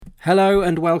Hello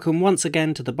and welcome once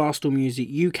again to the Barstool Music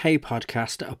UK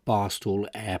podcast, Barstool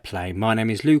Airplay. My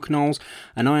name is Luke Knowles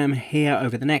and I am here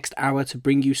over the next hour to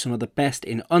bring you some of the best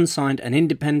in unsigned and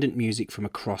independent music from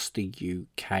across the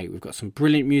UK. We've got some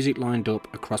brilliant music lined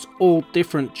up across all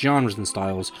different genres and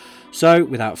styles. So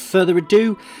without further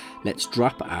ado, let's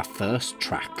drop our first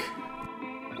track.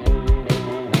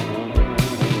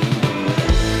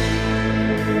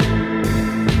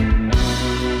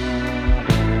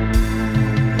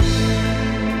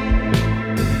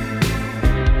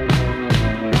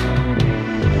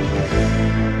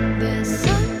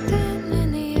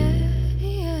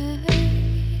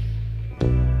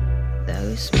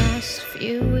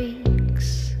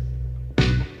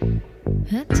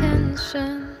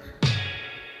 Attention,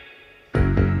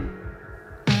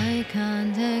 I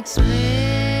can't explain.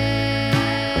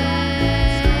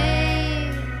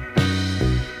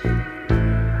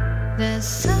 There's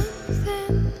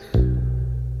something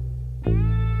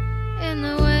in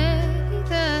the way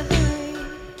that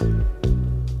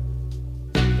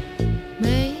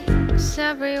makes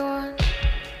everyone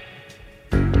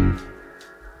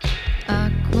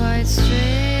act quite strange.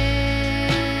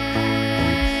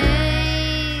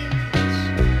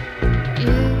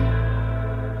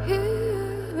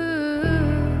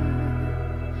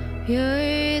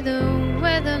 You're the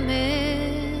weatherman,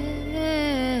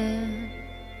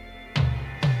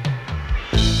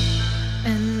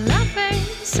 and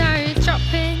lovers are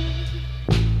dropping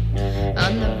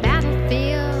on the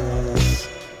battlefields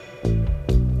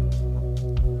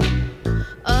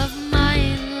of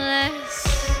mindless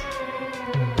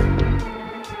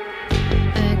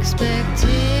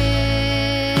expectations.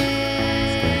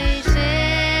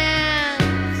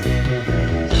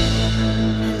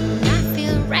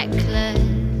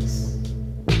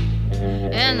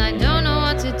 And I don't know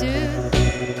what to do,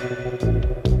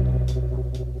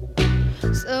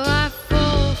 so I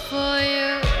fall for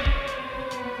you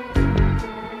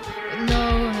with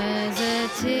no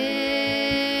hesitation.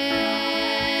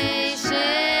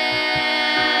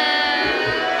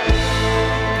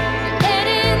 You're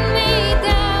letting me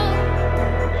down,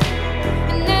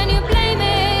 and then you blame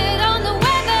it on the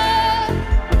weather.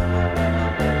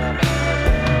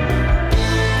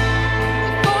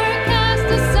 You forecast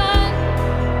the sun,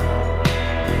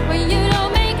 but you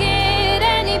don't make it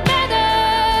any better.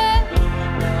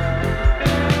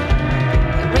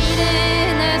 You're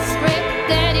reading a script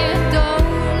that you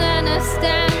don't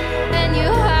understand, and you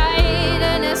hide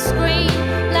and you scream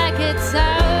like it's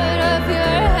out of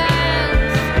your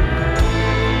hands.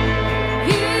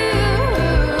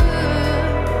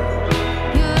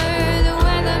 You're the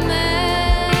weatherman,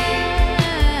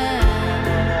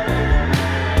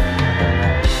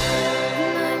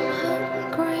 and I'm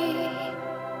hungry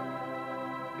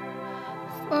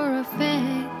for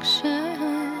affection,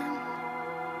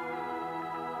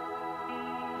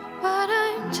 but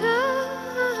I'm tired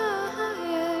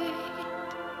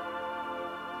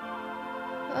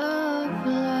of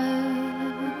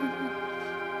life,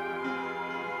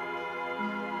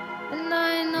 and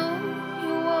I know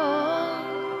you want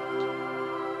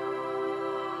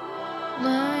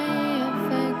my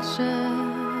affection,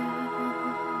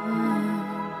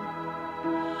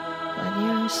 but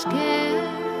you're scared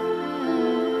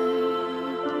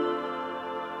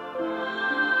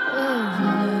of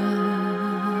love.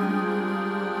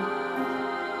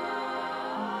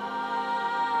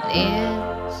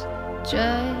 It's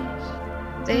just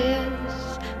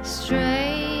this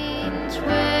strange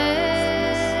weather.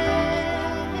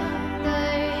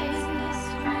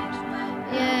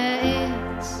 Yeah,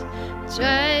 it's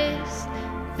just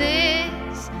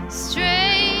this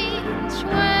strange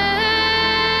weather.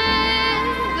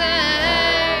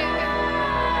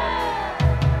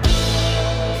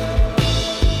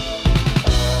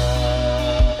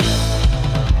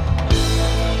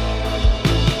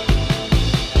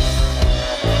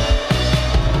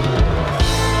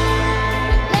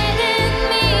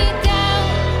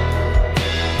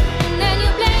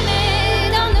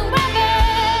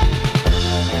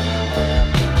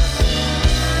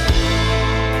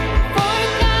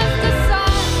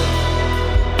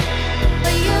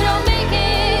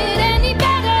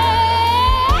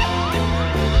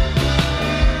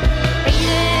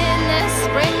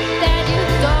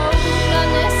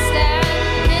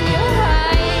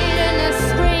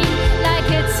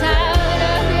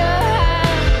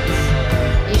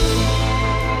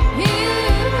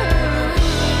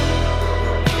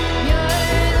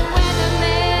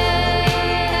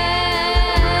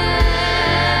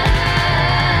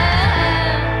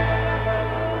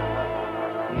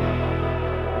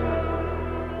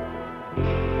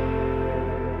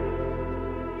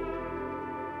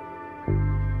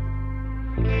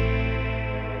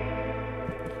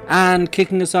 And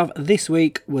kicking us off this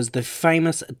week was the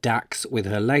famous Dax with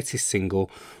her latest single,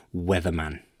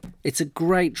 Weatherman. It's a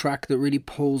great track that really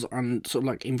pulls on sort of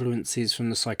like influences from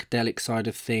the psychedelic side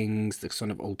of things, the sort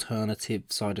of alternative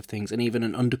side of things, and even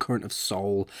an undercurrent of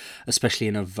soul, especially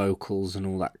in her vocals and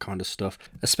all that kind of stuff.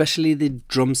 Especially the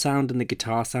drum sound and the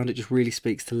guitar sound, it just really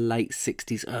speaks to late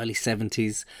 60s, early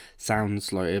 70s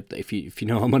sounds, like if you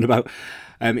know what I'm on about.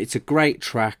 It's a great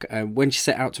track. When she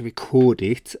set out to record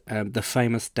it, the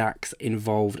famous Dax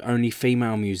involved only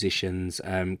female musicians,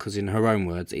 because in her own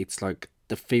words, it's like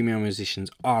the female musicians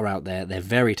are out there, they're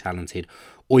very talented.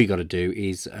 All you got to do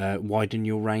is widen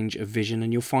your range of vision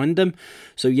and you'll find them.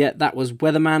 So yeah, that was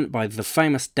Weatherman by the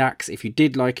famous Dax. If you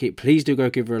did like it, please do go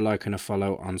give her a like and a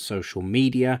follow on social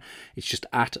media. It's just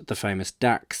at the famous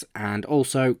Dax. And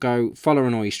also go follow her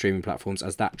on all your streaming platforms,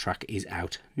 as that track is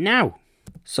out now.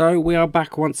 So we are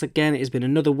back once again. It has been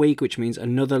another week, which means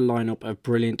another lineup of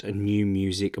brilliant and new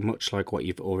music, much like what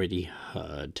you've already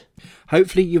heard.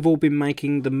 Hopefully you've all been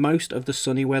making the most of the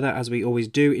sunny weather, as we always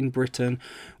do in Britain.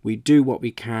 We do what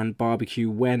we can, barbecue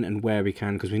when and where we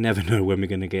can, because we never know when we're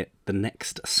going to get the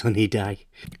next sunny day.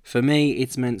 For me,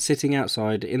 it's meant sitting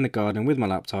outside in the garden with my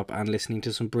laptop and listening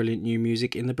to some brilliant new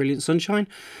music in the brilliant sunshine.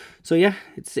 So yeah,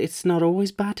 it's not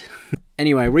always bad.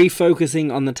 Anyway,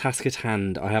 refocusing on the task at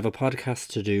hand, I have a podcast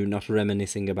to do, not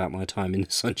reminiscing about my time in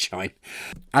the sunshine.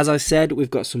 As I said,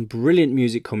 we've got some brilliant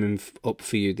music coming up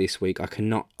for you this week. I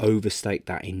cannot overstate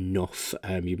that enough.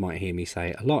 You might hear me say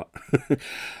it a lot.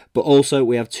 But also,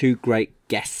 we have two great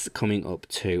guests coming up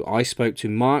too. I spoke to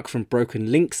Mark from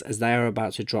Broken Links, as they are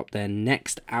about to drop their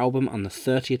next album on the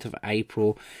 30th of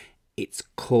April. It's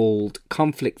called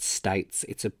Conflict States.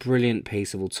 It's a brilliant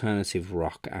piece of alternative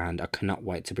rock, and I cannot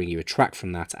wait to bring you a track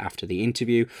from that after the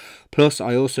interview. Plus,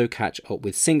 I also catch up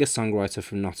with singer-songwriter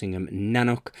from Nottingham,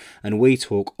 Nanook, and we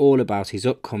talk all about his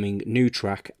upcoming new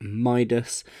track,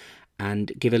 Midas,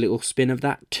 and give a little spin of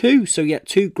that too. So yeah,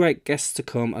 two great guests to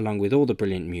come, along with all the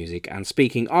brilliant music. And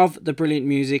speaking of the brilliant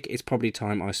music, it's probably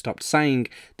time I stopped saying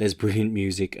there's brilliant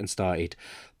music and started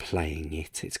playing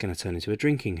it. It's going to turn into a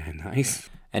drinking game, that is.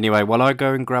 Anyway, while I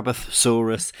go and grab a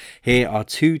thesaurus, here are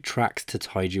two tracks to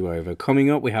tide you over.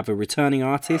 Coming up, we have a returning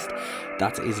artist.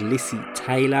 That is Lissy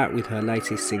Taylor with her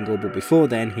latest single. But before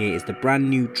then, here is the brand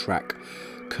new track,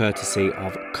 courtesy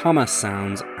of Comma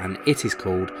Sounds, and it is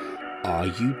called Are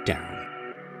You Down?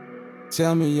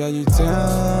 Tell me, are you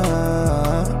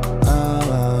down?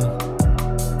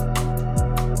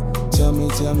 Tell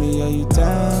me, are you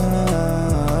down?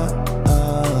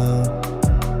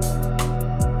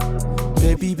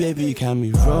 Baby, can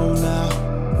we roll now?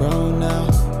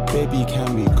 Baby,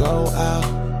 can we go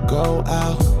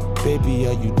out? Baby,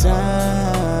 are you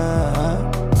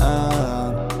down?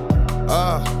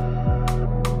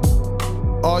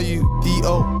 Are you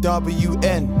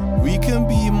DOWN? We can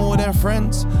be more than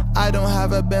friends. I don't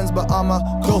have a Benz, but I'm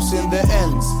close in the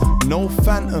ends. No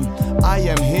phantom, I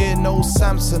am here, no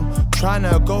Samson.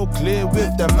 Tryna go clear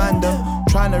with the mandem.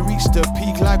 Tryna reach the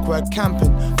peak like we're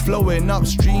camping. Flowing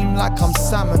upstream like I'm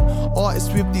salmon.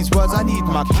 Artists with these words, I need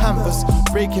my canvas.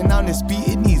 Breaking down this beat,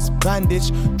 it needs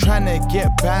bandage. Tryna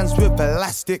get bands with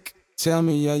elastic. Tell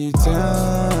me, are you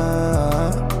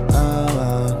down?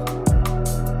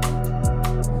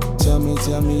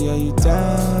 Tell me, are you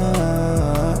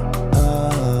down?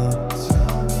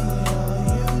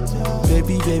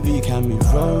 Baby, can we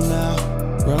roll now?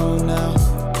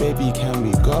 Baby, can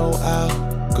we go out?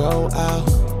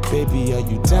 Baby, are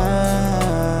you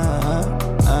down?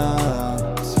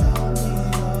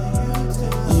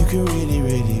 You can really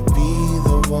be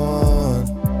the one.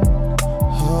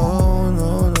 Oh,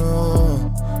 no.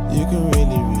 You can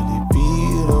really be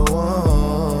the one.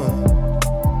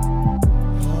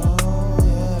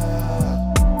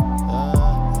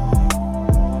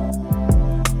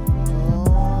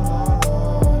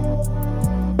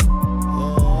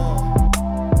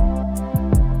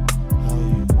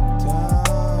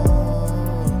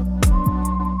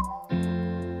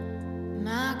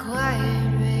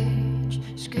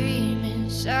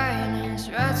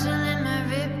 Rattling my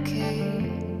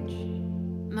ribcage,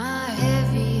 my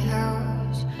heavy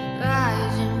house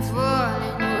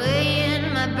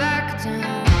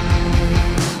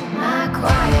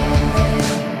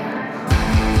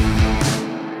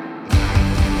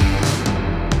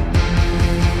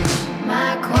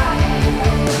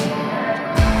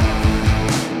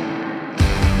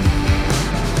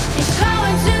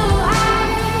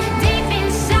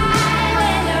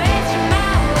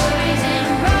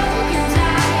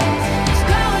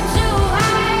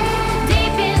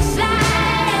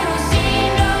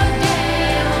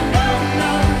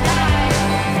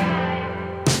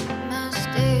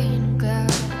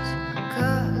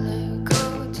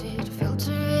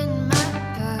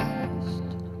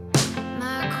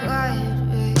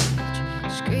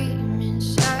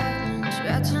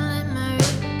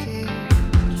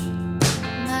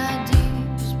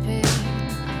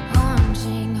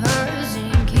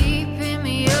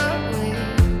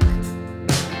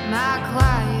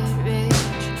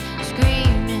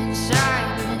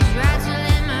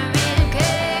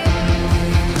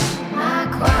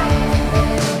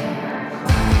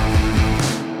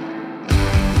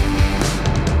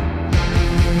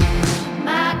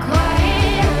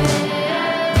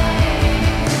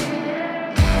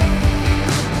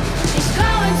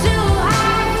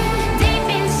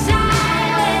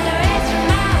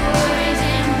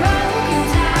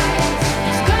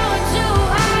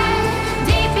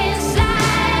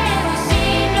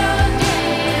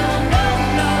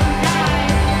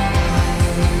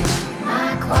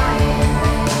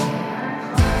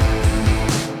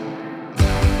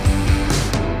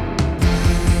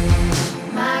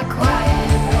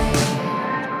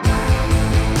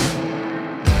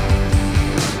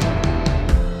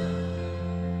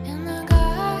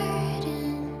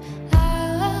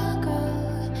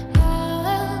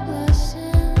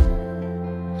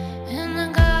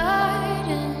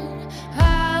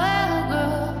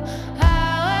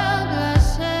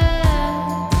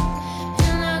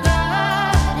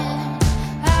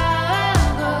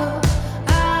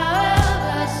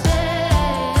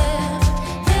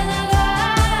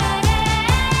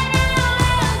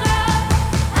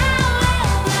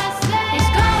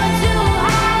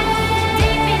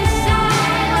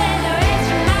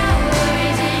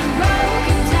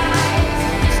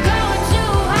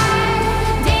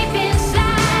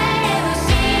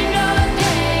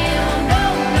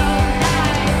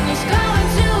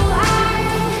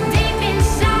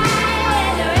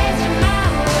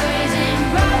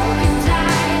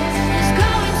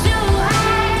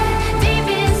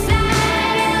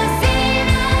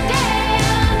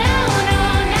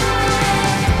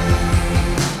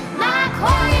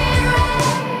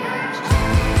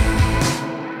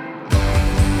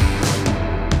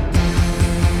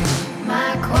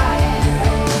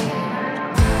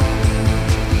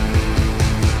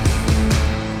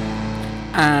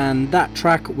and that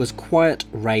track was Quiet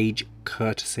Rage,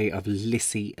 courtesy of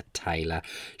Lissy Taylor.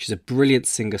 She's a brilliant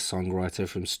singer-songwriter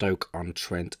from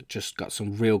Stoke-on-Trent, just got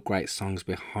some real great songs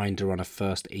behind her on her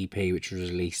first EP, which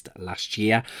was released last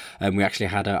year, and we actually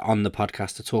had her on the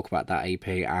podcast to talk about that EP,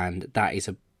 and that is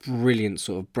a brilliant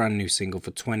sort of brand new single for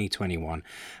 2021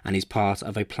 and is part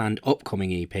of a planned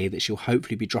upcoming EP that she'll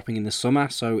hopefully be dropping in the summer,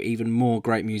 so even more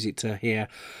great music to hear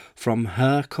from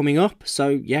her coming up. So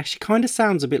yeah, she kind of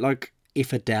sounds a bit like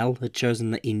if Adele had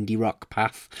chosen the indie rock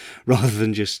path rather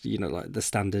than just, you know, like the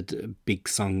standard big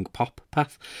song pop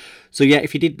path. So yeah,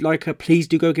 if you did like her, please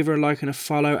do go give her a like and a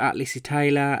follow at Lissy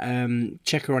Taylor.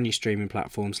 Check her on your streaming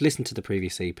platforms, listen to the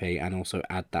previous EP, and also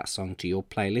add that song to your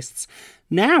playlists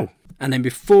now. And then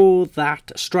before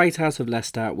that, straight out of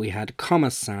Leicester, we had Comma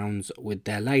Sounds with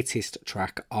their latest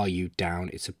track, Are You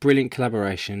Down? It's a brilliant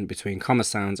collaboration between Comma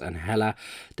Sounds and Hella.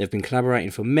 They've been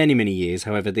collaborating for many, many years.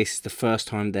 However, this is the first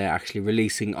time they're actually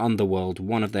releasing on the world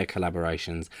one of their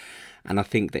collaborations. And I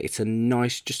think that it's a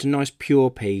nice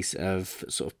pure piece of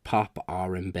sort of pop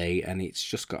R&B, and it's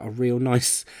just got a real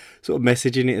nice sort of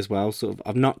message in it as well. Sort of,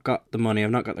 I've not got the money, I've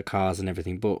not got the cars and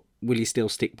everything, but will you still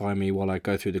stick by me while I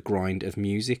go through the grind of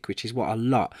music, which is what a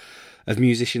lot of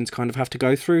musicians kind of have to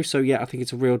go through. So yeah, I think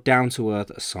it's a real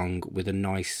down-to-earth song with a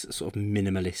nice sort of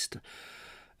minimalist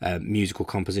musical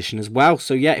composition as well.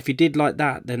 So yeah, if you did like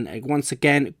that, then once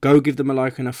again, go give them a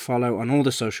like and a follow on all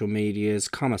the social medias,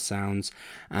 Comma Sounds,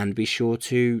 and be sure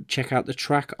to check out the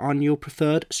track on your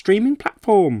preferred streaming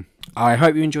platform. I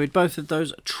hope you enjoyed both of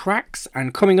those tracks,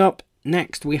 and coming up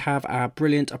next we have our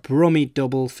brilliant Brummy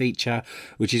Double feature,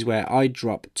 which is where I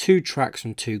drop 2 tracks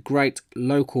from 2 great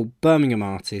local Birmingham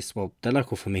artists. Well, they're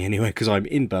local for me anyway because I'm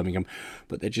in Birmingham,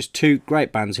 but they're just 2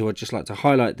 great bands who I'd just like to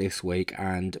highlight this week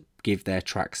and give their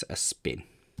tracks a spin.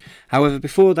 However,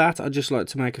 before that, I'd just like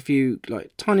to make a few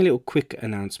tiny little quick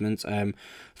announcements.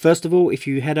 First of all, if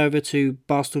you head over to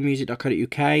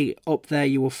barstoolmusic.co.uk, up there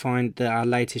you will find our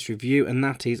latest review, and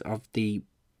that is of the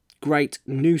great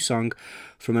new song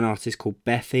from an artist called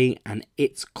Bethy, and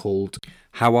it's called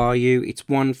How Are You? It's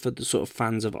one for the sort of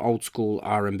fans of old school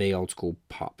R&B, old school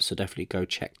pop, so definitely go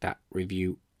check that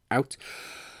review out.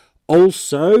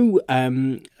 Also,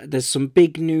 there's some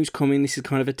big news coming. This is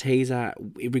kind of a teaser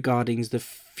regarding the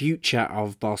future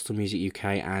of Barstool Music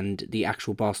UK and the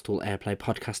actual Barstool Airplay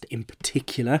podcast in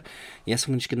particular. Yes,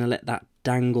 I'm just going to let that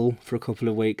dangle for a couple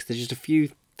of weeks. There's just a few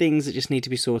things that just need to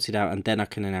be sorted out, and then I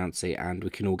can announce it and we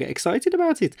can all get excited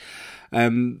about it.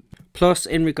 Plus,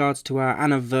 in regards to our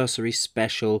anniversary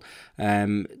special,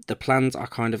 the plans are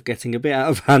kind of getting a bit out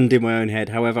of hand in my own head.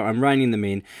 However, I'm reining them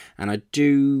in, and I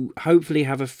do hopefully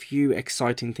have a few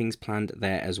exciting things planned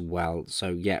there as well. So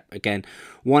yeah, again,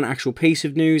 one actual piece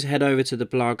of news, head over to the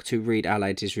blog to read our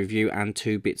latest review, and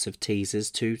 2 bits of teasers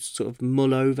to sort of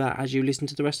mull over as you listen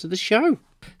to the rest of the show.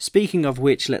 Speaking of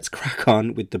which, let's crack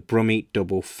on with the Brummy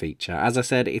Double feature. As I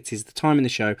said, it is the time in the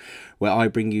show where I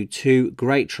bring you 2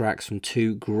 great tracks from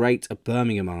 2 great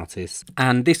Birmingham artists,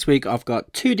 and this week I've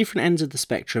got 2 different ends of the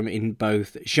spectrum in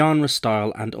both genre,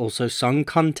 style, and also song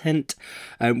content.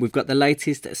 We've got the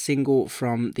latest single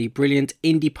from the brilliant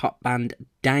indie pop band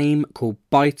Dame called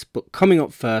Bite, but coming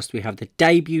up first we have the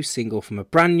debut single from a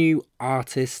brand new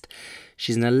artist.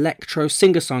 She's an electro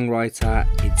singer-songwriter.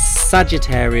 It's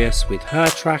Sagittarius with her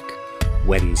track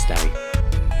Wednesday.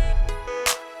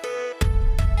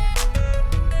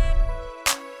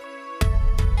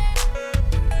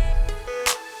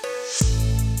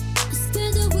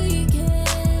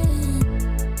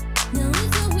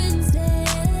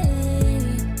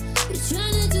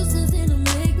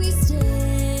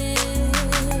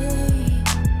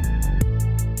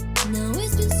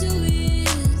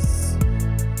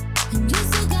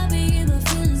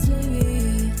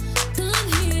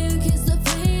 Come here, kiss the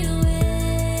pain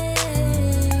away.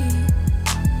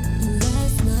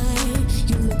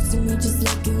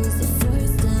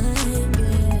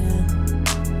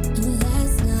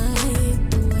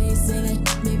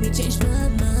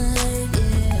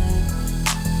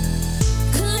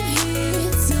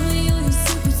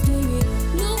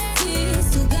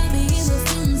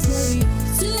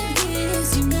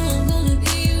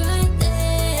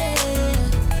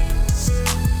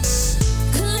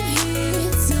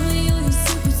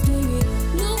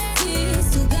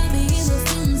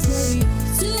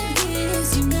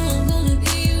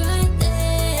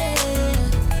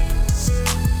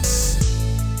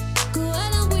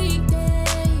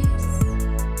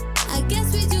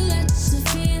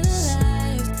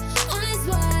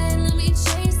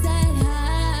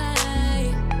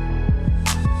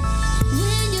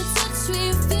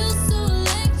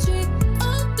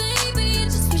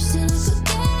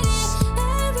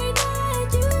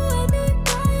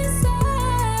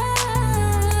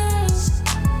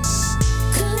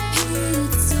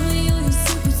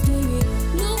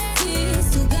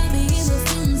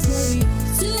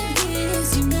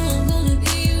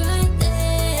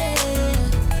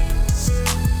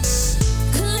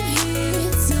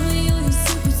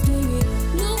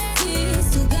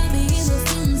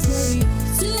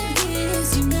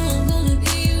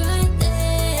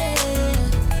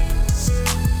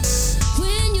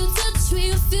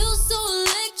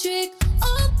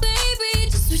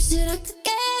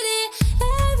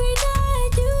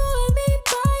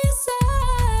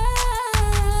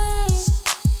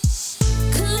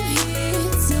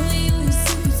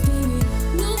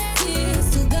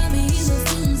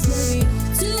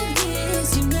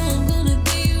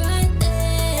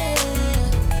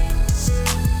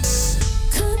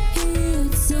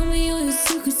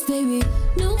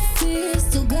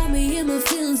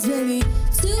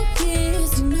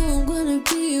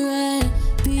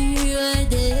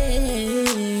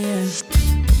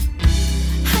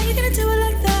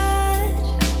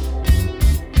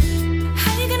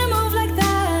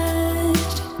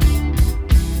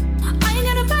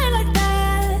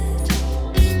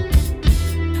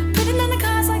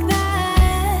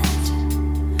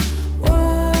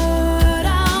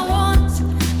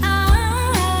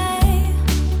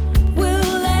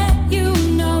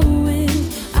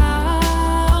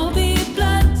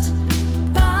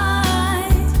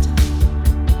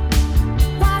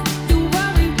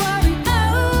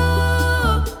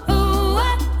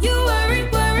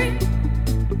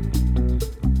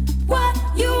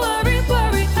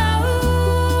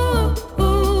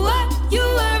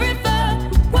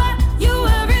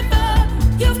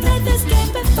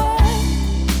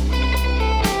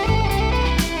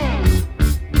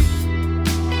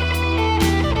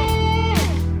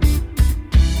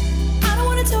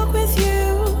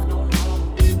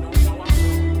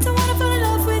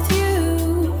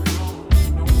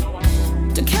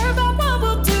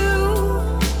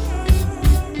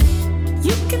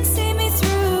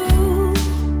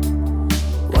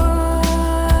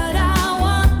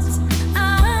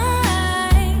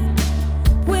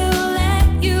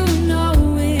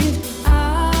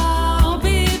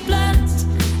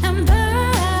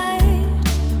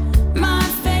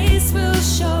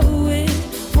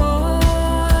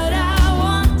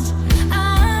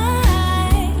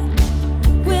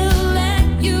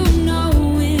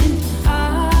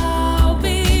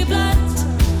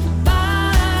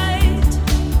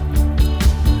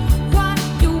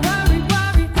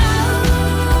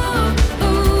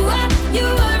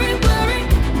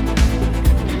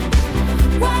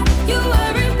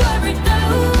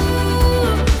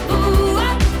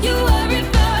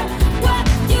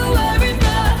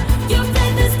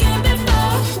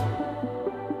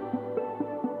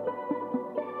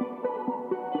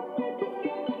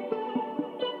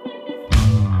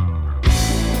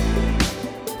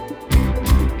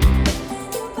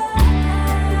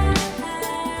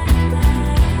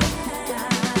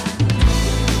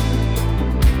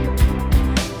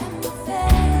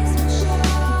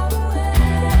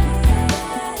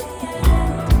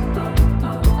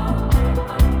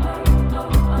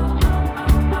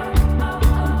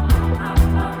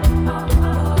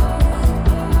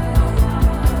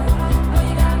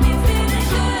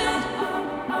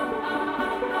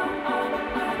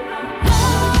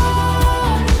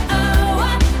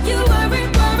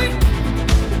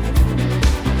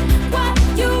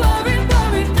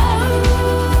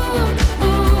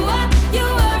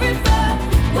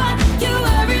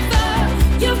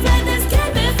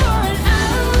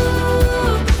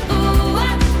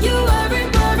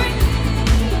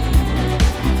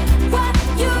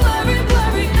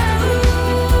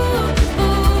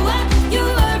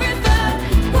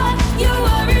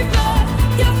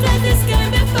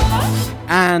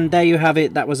 And there you have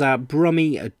it. That was our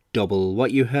Brummy double.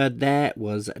 What you heard there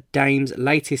was Dame's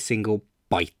latest single,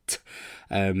 Bite.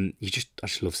 I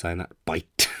just love saying that,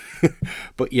 Bite.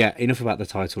 But yeah, enough about the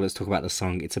title. Let's talk about the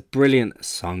song. It's a brilliant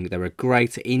song. They're a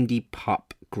great indie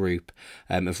pop group,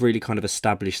 have really kind of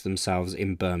established themselves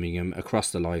in Birmingham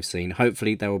across the live scene.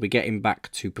 Hopefully they will be getting back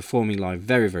to performing live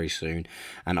very, very soon,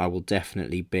 and I will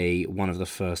definitely be one of the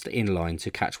first in line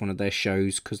to catch one of their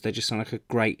shows, because they just sound like a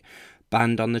great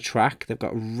band on the track. They've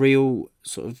got a real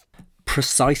sort of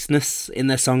preciseness in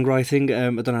their songwriting. I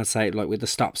don't know how to say it, like with the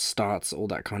stops, starts, all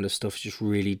that kind of stuff just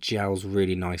really gels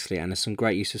really nicely, and there's some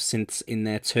great use of synths in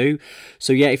there too.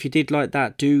 So yeah, if you did like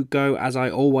that, do go, as I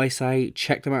always say,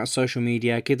 check them out on social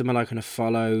media, give them a like and a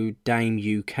follow, Dame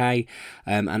UK,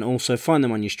 and also find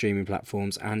them on your streaming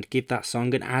platforms and give that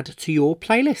song an add to your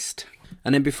playlist.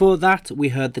 And then before that, we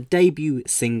heard the debut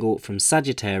single from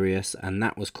Sagittarius, and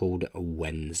that was called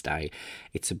Wednesday.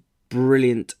 It's a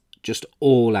brilliant, just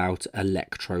all out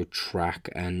electro track,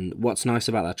 and what's nice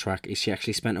about that track is she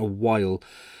actually spent a while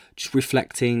just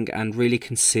reflecting and really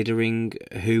considering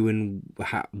who and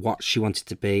what she wanted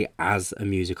to be as a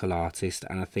musical artist,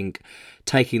 and I think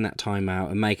taking that time out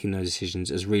and making those decisions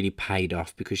has really paid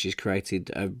off, because she's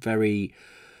created a very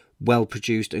well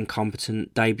produced and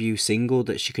competent debut single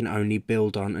that she can only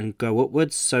build on and go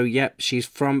upwards. So yep, she's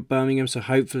from Birmingham, so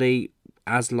hopefully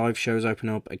as live shows open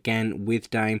up again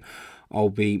with Dame, I'll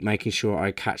be making sure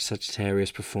I catch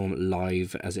Sagittarius perform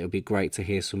live, as it'll be great to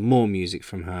hear some more music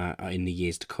from her in the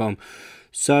years to come.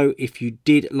 So if you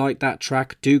did like that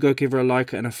track, do go give her a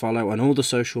like and a follow on all the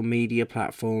social media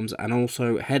platforms, and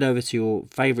also head over to your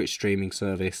favourite streaming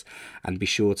service and be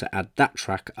sure to add that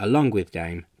track along with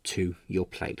Dame to your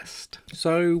playlist.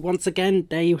 So once again,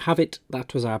 there you have it.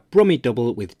 That was our Brummy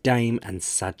double with Dame and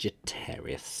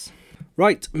Sagittarius.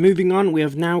 Right, moving on, we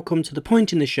have now come to the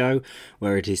point in the show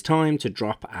where it is time to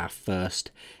drop our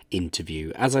first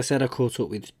interview. As I said, I caught up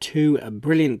with two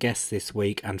brilliant guests this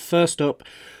week, and first up,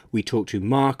 we talked to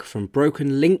Mark from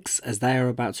Broken Links, as they are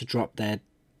about to drop their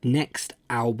next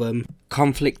album,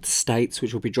 Conflict States,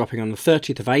 which will be dropping on the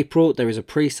 30th of April. There is a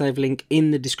pre-save link in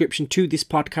the description to this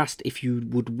podcast. If you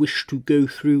would wish to go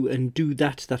through and do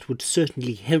that, that would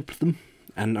certainly help them.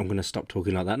 And I'm going to stop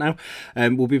talking like that now.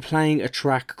 We'll be playing a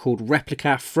track called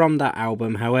Replica from that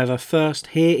album. However, first,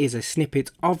 here is a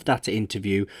snippet of that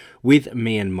interview with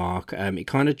me and Mark. It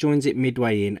kind of joins it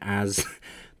midway in, as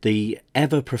the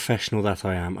ever professional that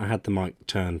I am, I had the mic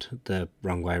turned the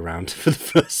wrong way around for the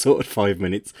first sort of 5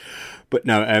 minutes. But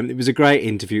no, it was a great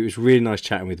interview. It was really nice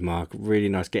chatting with Mark. Really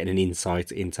nice getting an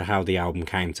insight into how the album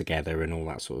came together and all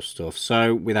that sort of stuff.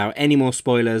 So without any more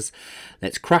spoilers,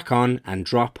 let's crack on and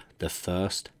drop the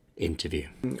first interview.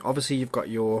 Obviously, you've got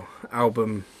your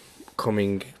album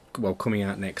coming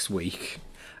out next week.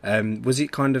 Was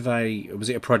it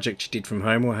a project you did from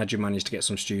home, or had you managed to get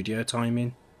some studio time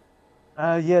in?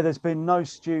 Yeah, there's been no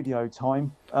studio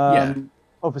time.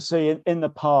 Obviously, in the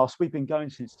past, we've been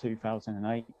going since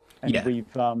 2008, and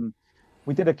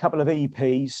we did a couple of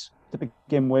EPs to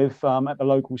begin with at the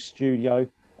local studio,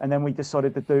 and then we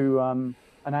decided to do an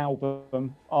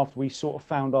album after we sort of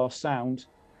found our sound.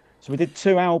 So we did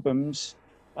 2 albums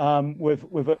with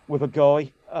a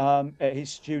guy at his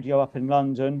studio up in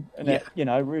London,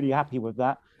 and really happy with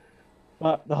that.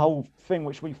 But the whole thing,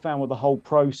 which we found with the whole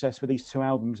process with these 2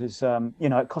 albums, is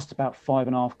it cost about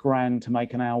 $5,500 to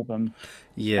make an album.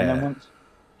 Yeah. And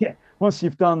then once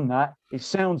you've done that, it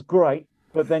sounds great,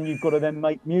 but then you've got to then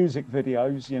make music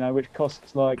videos, which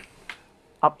costs like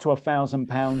up to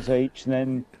 £1,000 each. And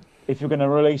then if you're going to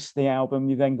release the album,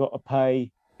 you then got to pay,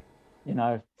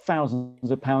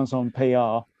 thousands of pounds on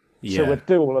PR. Yeah. So we'd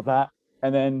do all of that,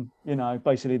 and then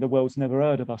basically the world's never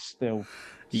heard of us still.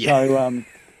 Yeah. So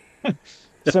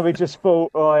so we just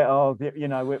thought,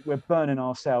 we're burning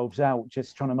ourselves out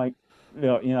just trying to make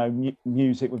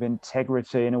music with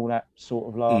integrity and all that sort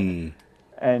of love.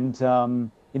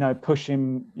 And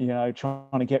pushing,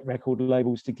 trying to get record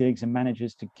labels to gigs and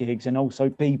managers to gigs, and also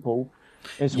people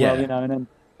as well, and then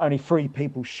only 3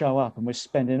 people show up, and we're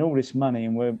spending all this money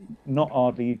and we're not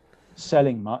hardly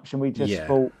selling much. And we just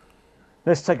thought,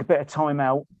 let's take a bit of time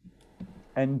out.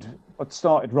 And I'd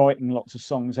started writing lots of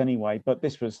songs anyway, but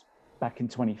this was back in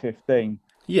 2015.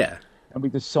 Yeah. And we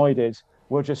decided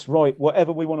we'll just write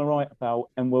whatever we want to write about,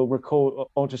 and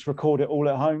I'll just record it all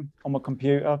at home on my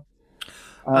computer.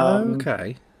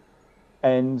 Okay.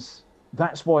 And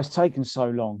that's why it's taken so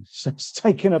long. So it's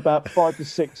taken about 5 to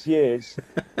 6 years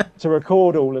to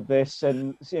record all of this.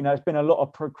 And, it's been a lot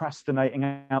of procrastinating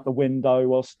out the window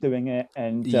whilst doing it.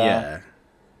 And,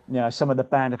 some of the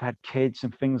band have had kids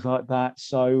and things like that.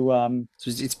 So, so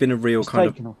it's been a real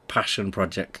kind of passion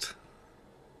project.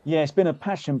 Yeah, it's been a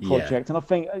passion project, and I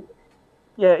think,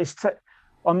 yeah,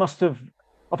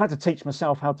 I've had to teach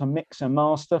myself how to mix and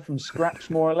master from scratch,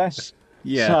 more or less.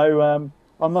 Yeah. So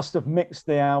I must have mixed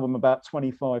the album about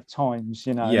 25 times.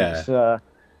 Yeah.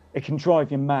 It can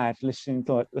drive you mad listening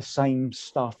to like the same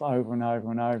stuff over and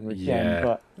over and over again. Yeah,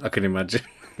 But I can imagine.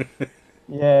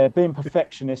 yeah, being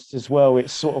perfectionist as well,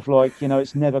 it's sort of like,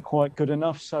 it's never quite good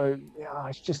enough. So yeah,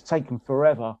 it's just taken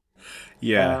forever.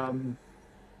 Yeah.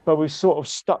 But we've sort of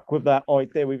stuck with that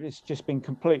idea. It's just been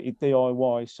completely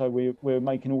DIY. So we're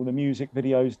making all the music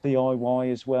videos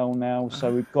DIY as well now.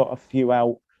 So we've got a few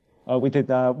out. We did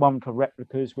one for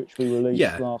Replicas, which we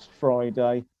released last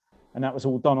Friday, and that was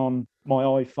all done on my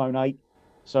iPhone 8.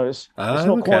 So it's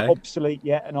not quite obsolete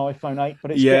yet, an iPhone 8,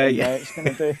 but it's getting there. It's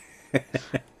going to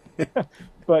be.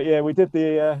 But yeah, we did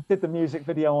the music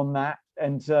video on that,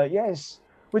 and yes.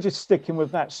 We're just sticking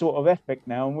with that sort of epic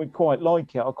now, and we quite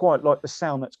like it. I quite like the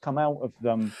sound that's come out of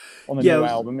them on the new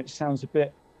album. It sounds a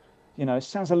bit, it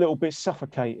sounds a little bit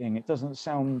suffocating. It doesn't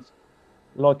sound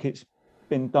like it's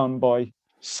been done by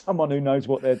someone who knows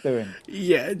what they're doing.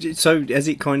 Yeah. So has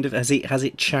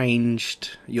it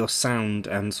changed your sound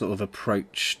and sort of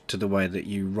approach to the way that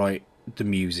you write the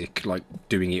music, like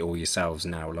doing it all yourselves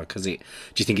now? Like, do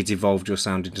you think it's evolved your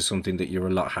sound into something that you're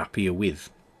a lot happier with?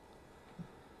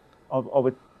 I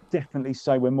would definitely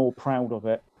say we're more proud of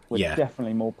it. We're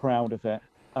definitely more proud of it.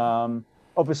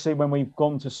 Obviously, when we've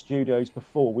gone to studios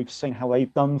before, we've seen how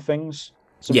they've done things.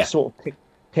 So we sort of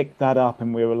picked that up,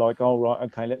 and we were like, oh, right,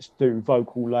 okay, let's do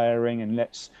vocal layering, and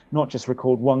let's not just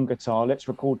record one guitar, let's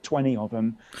record 20 of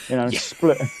them,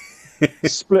 split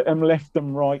them left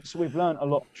and right. So we've learned a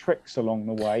lot of tricks along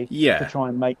the way to try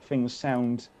and make things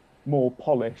sound more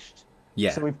polished.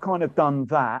 Yeah. So we've kind of done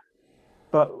that.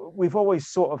 But we've always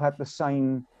sort of had the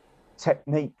same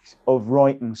technique of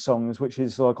writing songs, which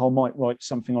is like I might write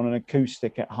something on an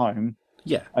acoustic at home,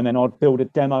 and then I'd build a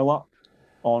demo up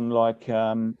on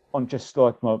just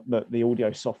like the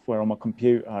audio software on my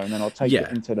computer, and then I'll take it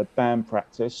into the band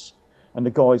practice, and the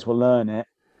guys will learn it,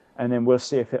 and then we'll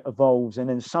see if it evolves. And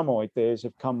then some ideas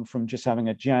have come from just having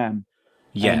a jam,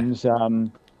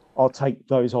 and I'll take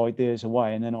those ideas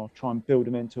away, and then I'll try and build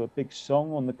them into a big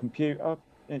song on the computer.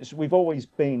 We've always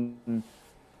been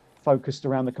focused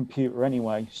around the computer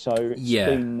anyway, so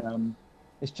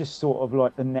it's just sort of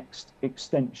like the next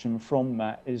extension from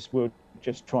that is we'll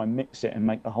just try and mix it and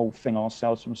make the whole thing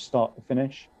ourselves from start to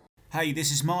finish. Hey, this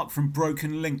is Mark from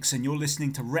Broken Links, and you're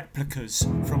listening to Replicas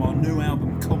from our new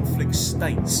album Conflict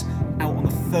States, out on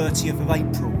the 30th of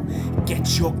April.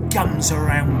 Get your guns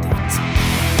around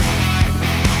it.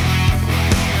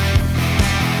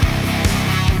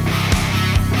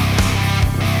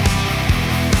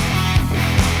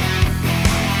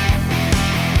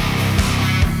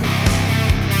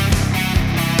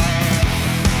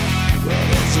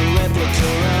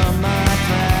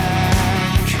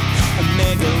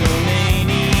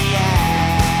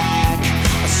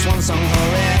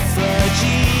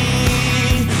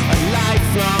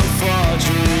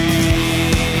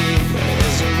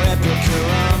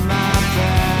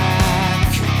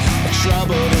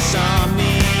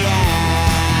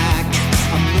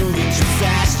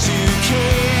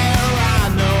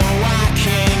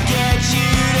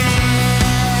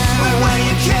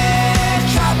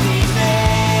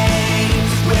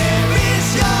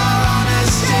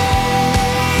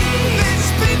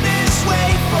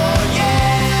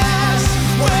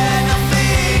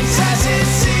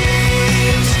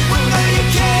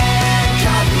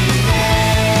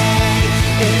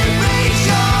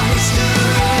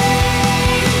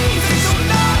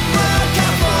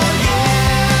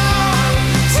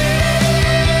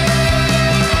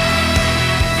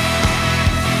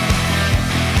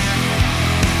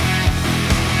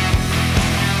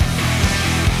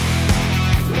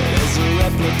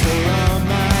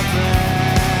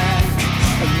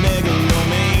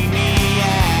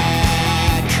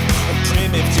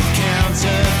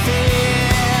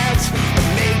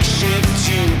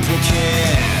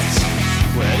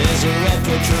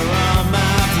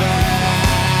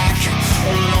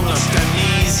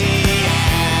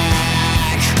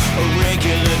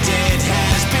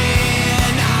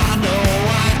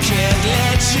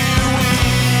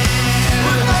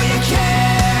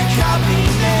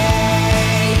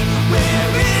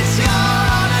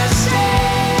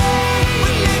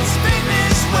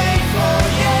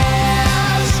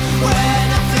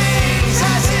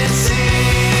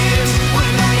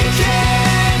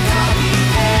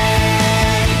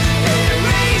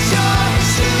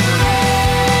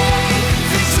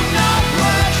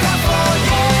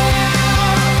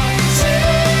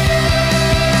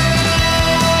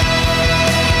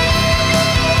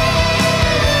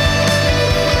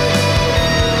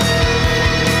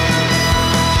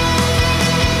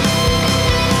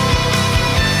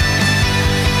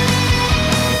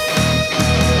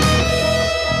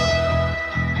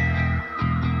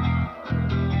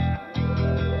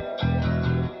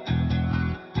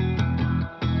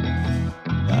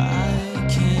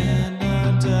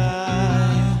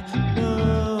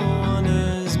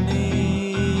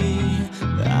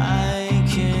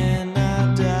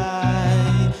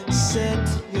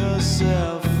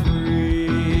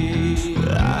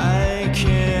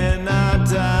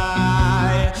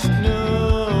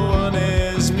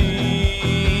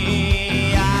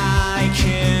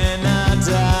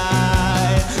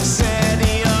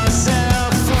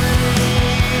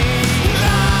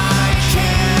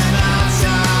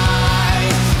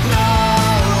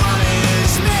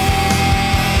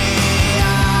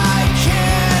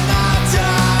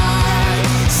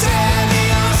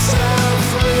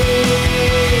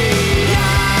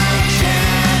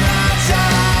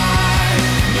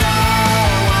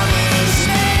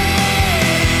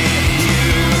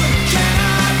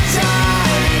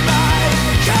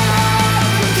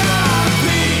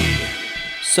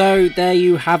 So there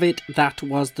you have it, that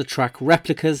was the track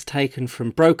Replicas, taken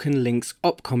from Broken Link's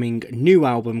upcoming new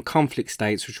album Conflict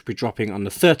States, which will be dropping on the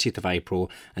 30th of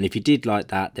April. And if you did like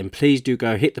that, then please do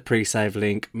go hit the pre-save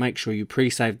link, make sure you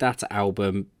pre-save that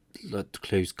album, the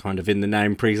clue's kind of in the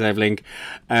name, pre-save link,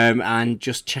 and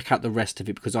just check out the rest of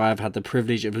it, because I have had the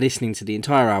privilege of listening to the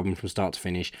entire album from start to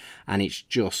finish, and it's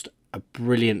just a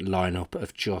brilliant lineup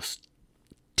of just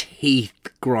teeth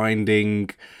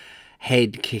grinding,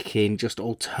 head kicking, just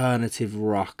alternative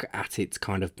rock at its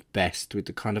kind of best, with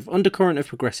the kind of undercurrent of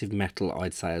progressive metal,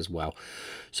 I'd say, as well.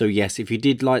 So yes, if you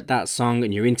did like that song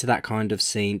and you're into that kind of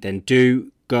scene, then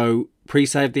do go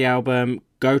pre-save the album,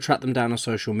 go track them down on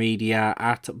social media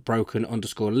at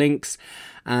broken_links,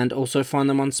 and also find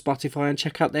them on Spotify and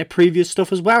check out their previous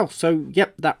stuff as well. So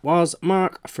yep, that was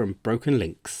Mark from Broken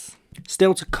Links.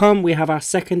 Still to come, we have our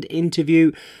second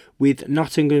interview with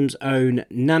Nottingham's own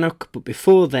Nanook, but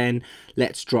before then,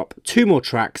 let's drop two more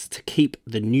tracks to keep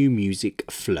the new music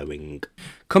flowing.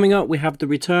 Coming up, we have the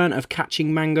return of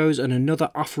Catching Mangoes and another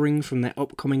offering from their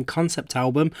upcoming concept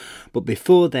album, but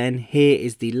before then, here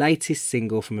is the latest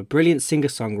single from a brilliant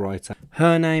singer-songwriter.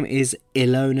 Her name is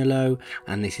Ilonalo,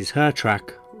 and this is her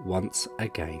track, Once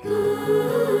Again.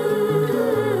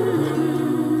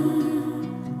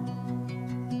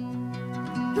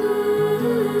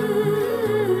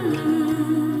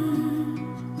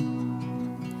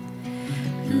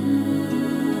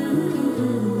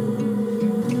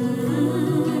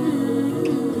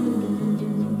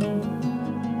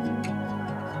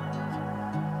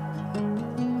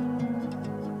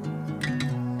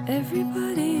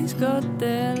 Everybody's got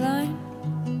their line.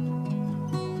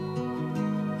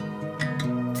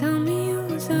 Tell me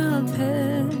yours, I'll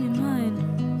tell you mine.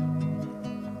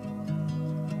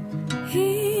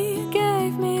 He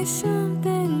gave me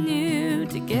something new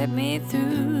to get me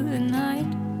through the night.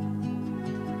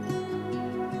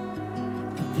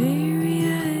 A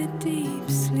period deep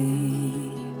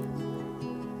sleep.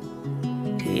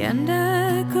 He and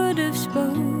I could have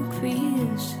spoke for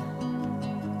years.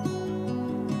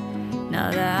 Now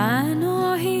that I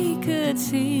know he could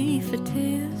see for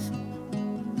tears.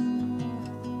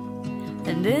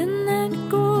 And in that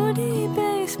gaudy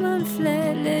basement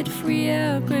flat, let free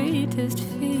our greatest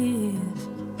fears.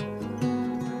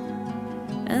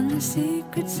 And the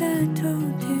secrets I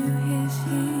told you is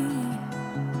here.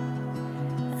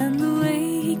 And the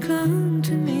way he clung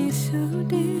to me so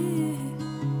dear.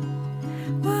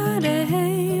 What a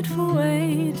hateful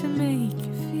way to make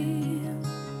you feel.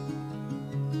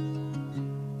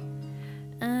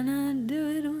 And I'd do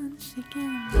it once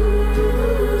again.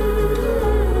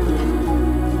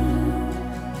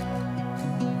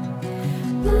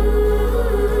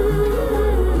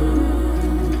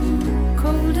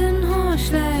 Cold and harsh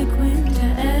like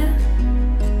winter air.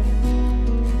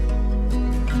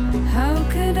 How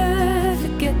could I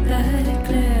forget that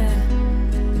glare?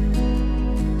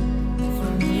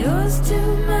 From yours to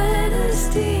mine, a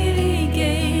steely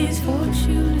gaze,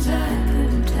 fortunes I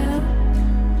couldn't tell.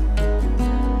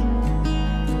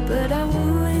 But I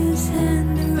wore his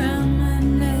hand around my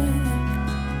neck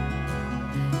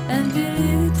and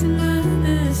lit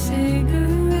another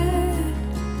cigarette.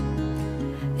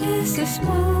 It's the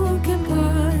smoking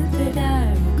part that I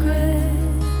regret.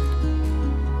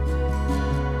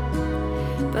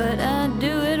 But I'd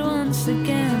do it once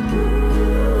again.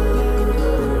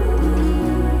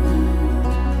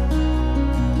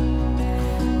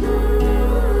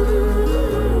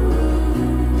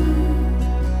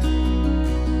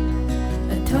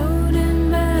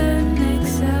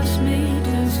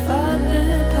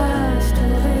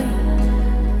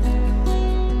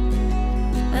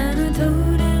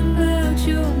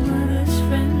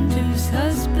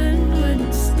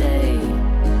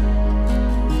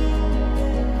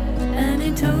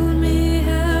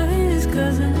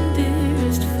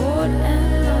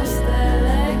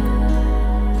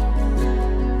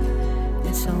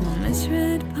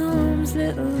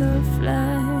 Little love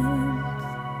lines,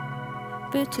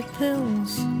 bitter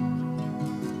pills.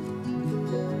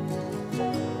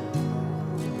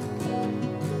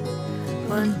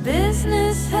 What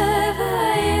business have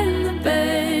I in the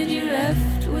bed you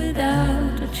left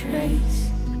without a trace?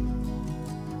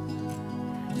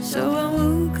 So I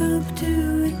woke up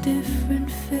to a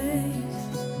different face.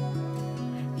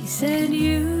 He said,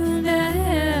 you and I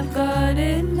have got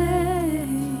it made.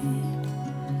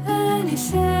 And he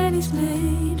said he's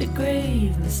made a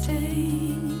grave mistake.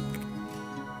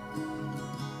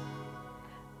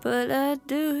 But I'd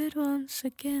do it once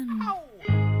again.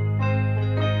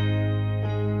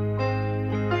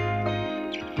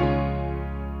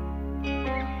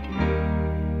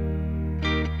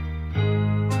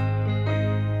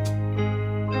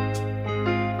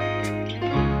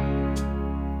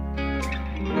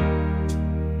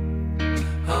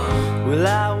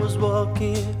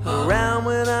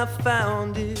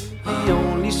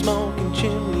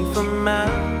 chimney for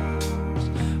miles.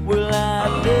 Well,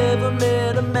 I never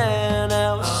met a man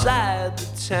outside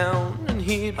the town, and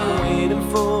he'd been waiting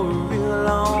for a real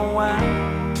long while.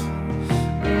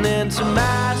 And then to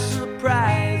my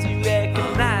surprise, he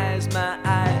recognized my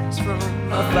eyes from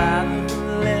my father who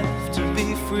left to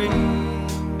be free.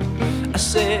 I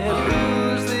said,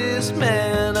 who's this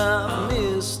man of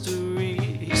mystery?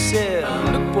 He said,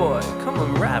 look boy, come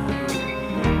and ride with me,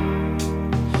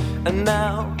 and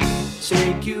now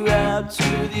take you out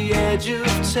to the edge of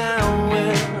town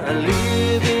where I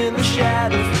live in the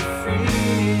shadows for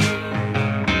free.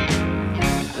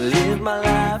 Live my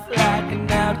life like an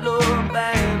outlaw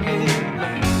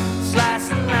bandit, slice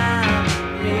the line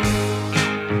with me.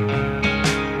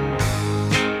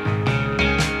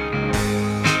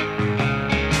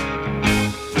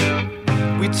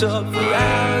 We talk for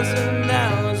hours and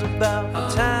hours about the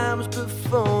times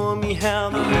before me, how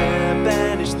the man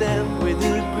banished them with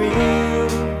a grin.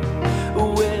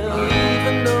 Well,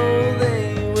 even though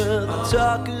they were the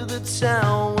talk of the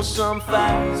town, with some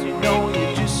fights you know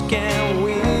you just can't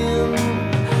win.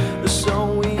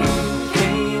 So we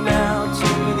came out to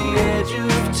the edge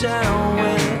of town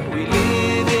where we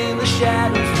live in the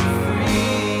shadows for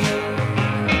free.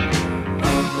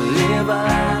 Live our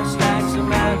lives like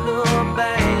some outlaw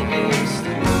bandits,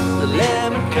 the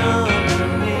lemon company.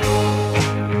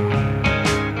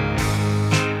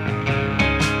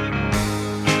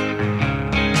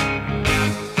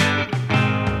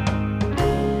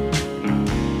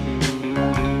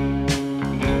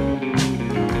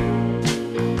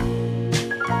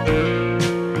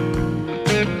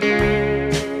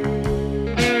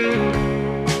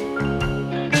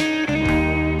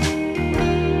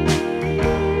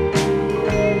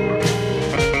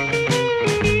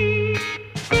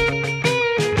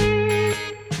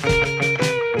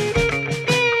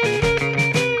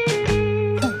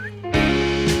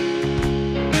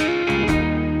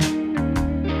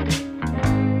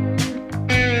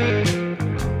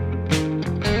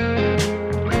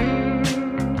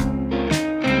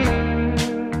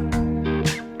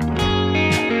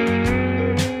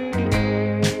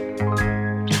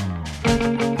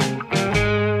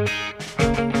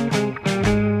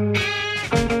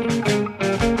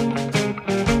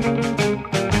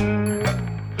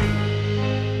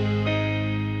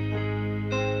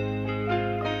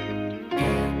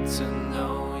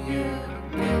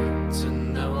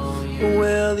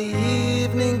 Well, the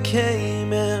evening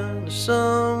came and the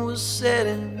sun was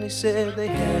setting. They said they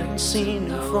hadn't seen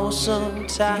him for some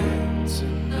time.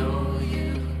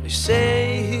 They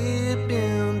say he'd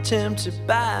been tempted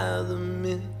by the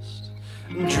mist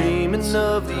and dreaming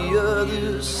of the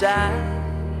other side.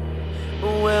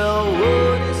 Well,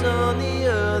 what is on the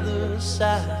other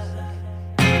side?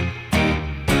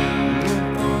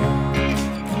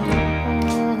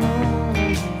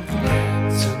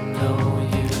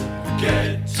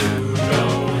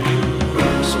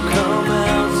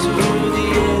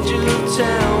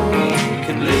 Town, we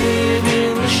can live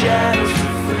in the shadows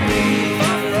for free.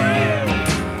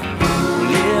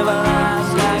 Live our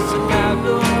lives like some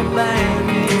outlaw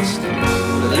bandits, the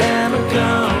lemon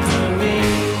company.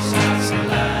 Slice of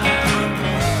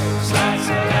life, slice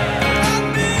of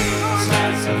life,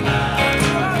 slice of life.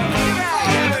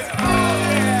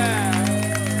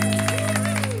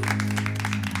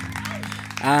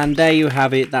 And there you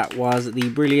have it. That was the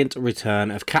brilliant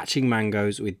return of Catching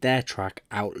Mangoes with their track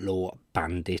Outlaw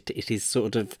Bandit. It is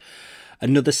sort of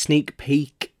another sneak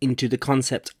peek into the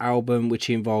concept album, which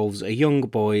involves a young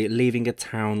boy leaving a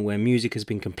town where music has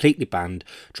been completely banned,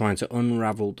 trying to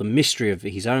unravel the mystery of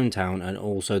his own town and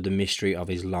also the mystery of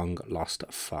his long lost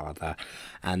father.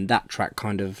 And that track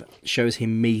kind of shows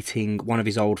him meeting one of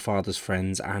his old father's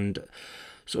friends and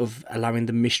sort of allowing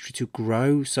the mystery to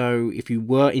grow. So if you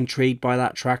were intrigued by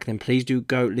that track, then please do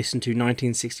go listen to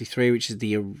 1963, which is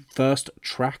the first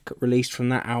track released from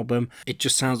that album. It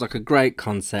just sounds like a great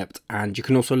concept, and you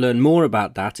can also learn more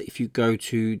about that if you go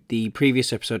to the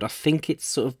previous episode. I think it's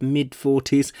sort of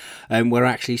mid-40s, where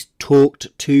I actually talked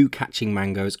to Catching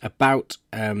Mangoes about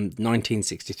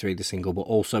 1963, the single, but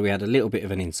also we had a little bit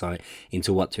of an insight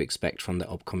into what to expect from the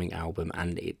upcoming album,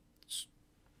 and it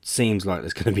seems like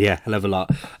there's going to be a hell of a lot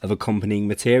of accompanying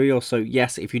material. So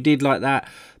yes, if you did like that,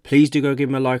 please do go give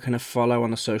them a like and a follow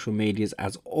on the social medias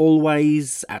as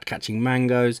always at Catching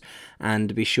Mangoes,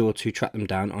 and be sure to track them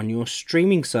down on your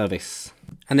streaming service.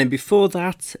 And then before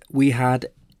that we had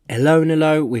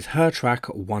Elonelo with her track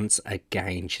Once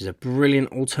Again. She's a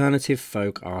brilliant alternative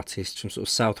folk artist from sort of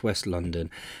southwest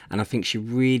London, and I think she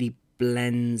really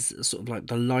blends sort of like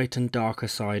the light and darker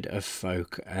side of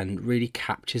folk and really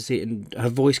captures it, and her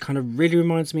voice kind of really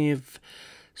reminds me of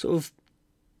sort of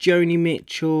Joni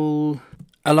Mitchell,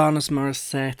 Alanis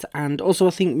Morissette, and also I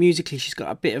think musically she's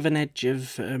got a bit of an edge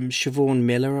of Siobhan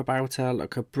Miller about her,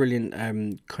 like a brilliant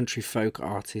country folk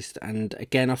artist. And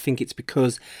again, I think it's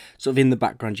because sort of in the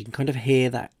background you can kind of hear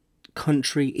that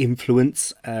country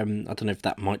influence. I don't know if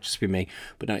that might just be me,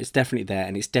 but no, it's definitely there,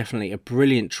 and it's definitely a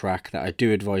brilliant track that I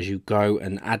do advise you go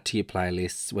and add to your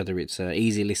playlists, whether it's a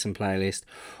easy listen playlist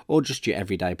or just your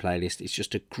everyday playlist. It's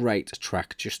just a great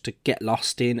track just to get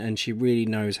lost in, and she really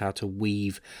knows how to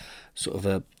weave sort of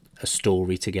a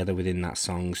story together within that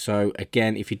song. So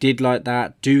again, if you did like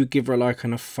that, do give her a like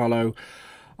and a follow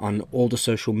on all the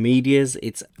social medias.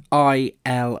 It's ILONALOWE,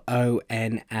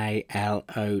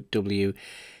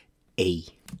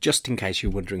 just in case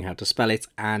you're wondering how to spell it.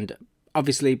 And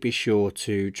obviously be sure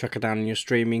to track her down on your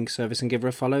streaming service and give her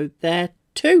a follow there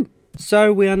too.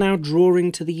 So we are now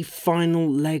drawing to the final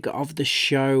leg of the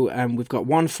show, and we've got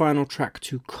one final track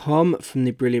to come from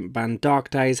the brilliant band Dark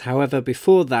Days. However,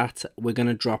 before that, we're going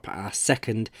to drop our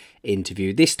second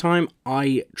interview. This time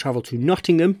I travelled to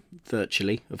Nottingham,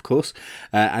 virtually of course,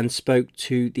 and spoke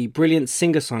to the brilliant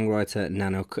singer-songwriter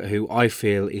Nanook, who I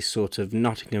feel is sort of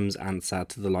Nottingham's answer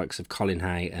to the likes of Colin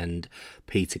Hay and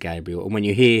Peter Gabriel. And when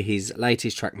you hear his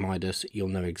latest track Midas, you'll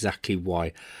know exactly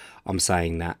why I'm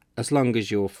saying that, as long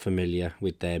as you're familiar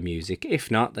with their music.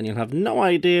 If not, then you'll have no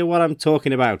idea what I'm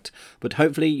talking about, but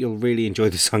hopefully you'll really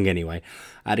enjoy the song anyway.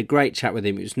 I had a great chat with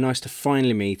him. It was nice to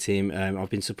finally meet him.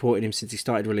 I've been supporting him since he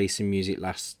started releasing music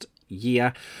last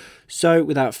year. So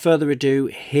without further ado,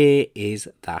 here is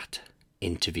that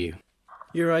interview.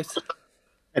 You right? How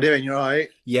you doing? You alright?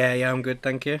 Yeah, I'm good,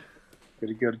 thank you.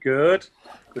 Good. Good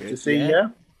to see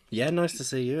you. Yeah, nice to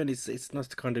see you, and it's nice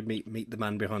to kind of meet the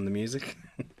man behind the music.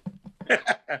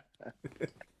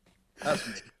 That's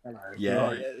me.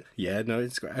 Hello. Yeah, no,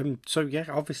 it's great. So yeah,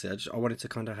 obviously I wanted to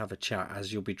kind of have a chat,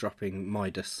 as you'll be dropping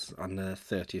Midas on the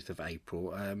 30th of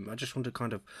April. I just wondered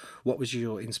kind of what was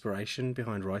your inspiration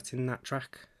behind writing that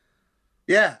track?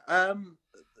 Yeah,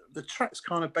 the track's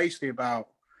kind of basically about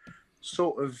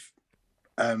sort of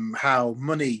how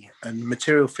money and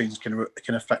material things can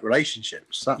affect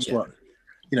relationships. That's what,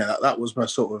 that was my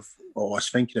sort of what I was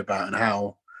thinking about, and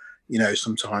how,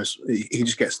 sometimes he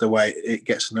just gets in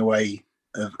the way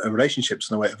of relationships,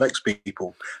 in the way it affects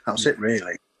people. That's it,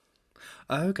 really.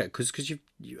 Okay, because you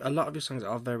a lot of your songs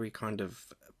are very kind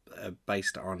of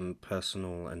based on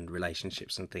personal and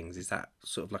relationships and things. Is that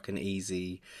sort of like an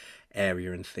easy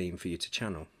area and theme for you to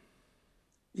channel?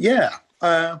 Yeah,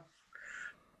 I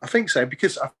think so,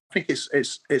 because I think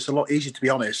it's a lot easier to be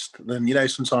honest than,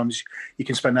 sometimes you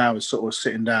can spend hours sort of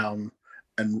sitting down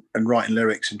and writing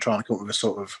lyrics and trying to come up with a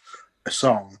sort of a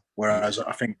song, whereas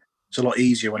I think it's a lot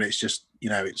easier when it's just,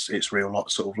 it's real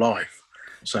lot sort of life.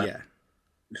 So yeah,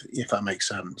 if that makes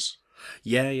sense.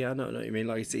 Yeah, I know what you mean.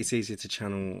 Like it's easier to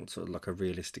channel sort of like a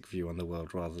realistic view on the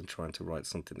world rather than trying to write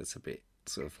something that's a bit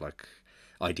sort of like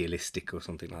idealistic or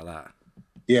something like that.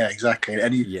 Yeah, exactly.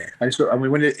 And and so, I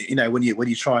mean, when when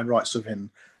you try and write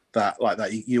something that like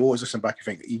that, you always listen back and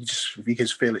think you just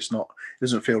feel it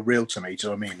doesn't feel real to me. Do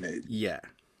you know what I mean?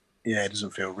 It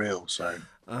doesn't feel real. So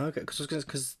okay,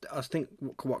 because I think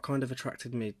what kind of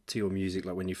attracted me to your music,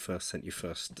 like when you first sent your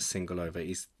first single over,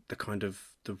 is the kind of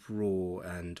the raw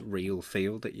and real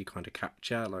feel that you kind of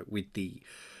capture, like with the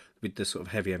sort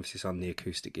of heavy emphasis on the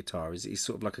acoustic guitar. Is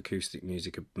sort of like acoustic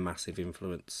music a massive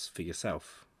influence for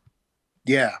yourself?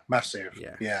 Yeah, massive.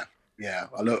 Yeah.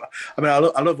 I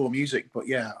love all music, but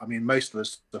yeah, I mean, most of the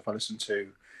stuff I listen to. Do you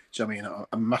know what I mean? I'm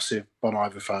a massive Bon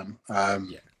Iver fan.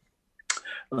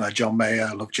 John Mayer,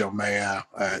 I love John Mayer.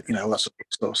 All that sort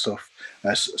of stuff.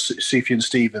 Sufjan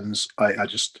Stevens,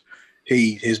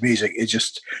 his music is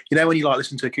just, when you like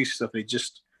listen to acoustic stuff, it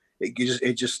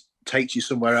just takes you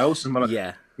somewhere else. And by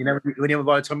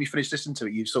the time you finish listening to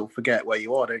it, you sort of forget where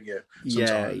you are, don't you?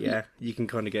 Sometimes. Yeah. You can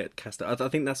kind of get cast out. I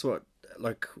think that's what,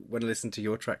 like, when I listen to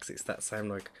your tracks, it's that same,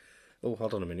 like, oh,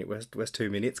 hold on a minute, where's 2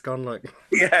 minutes gone? Like,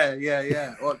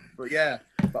 yeah.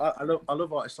 But I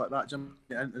love artists like that,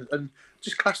 and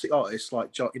just classic artists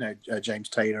like James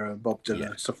Taylor and Bob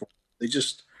Dylan and stuff. They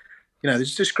just,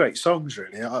 there's just great songs.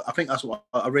 Really, I think that's what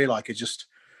I really like. Is just,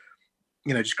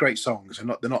 just great songs,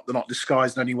 and they're not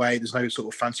disguised in any way. There's no sort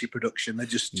of fancy production. They're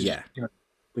just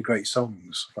the great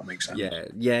songs. If that makes sense.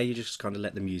 Yeah. You just kind of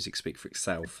let the music speak for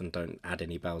itself and don't add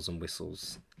any bells and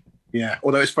whistles. Yeah,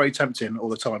 although it's very tempting all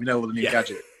the time. All the new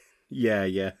gadgets. Yeah.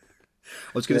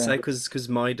 I was going to say, because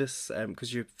Midas,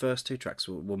 because your first two tracks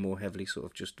were more heavily sort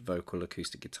of just vocal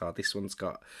acoustic guitar. This one's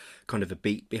got kind of a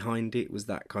beat behind it. Was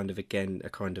that kind of, again, a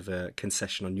kind of a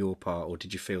concession on your part, or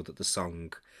did you feel that the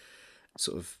song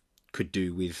sort of could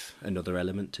do with another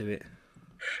element to it?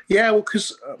 Yeah, well,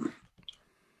 because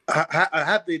I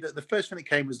had the first thing that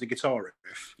came was the guitar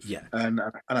riff, and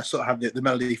I sort of had the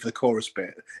melody for the chorus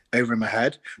bit over in my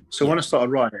head. So when I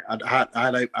started writing it,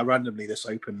 I randomly this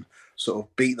open sort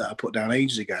of beat that I put down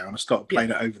ages ago, and I started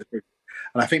playing it over the group.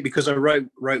 And I think because I wrote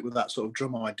with that sort of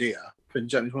drum idea, it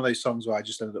was one of those songs where I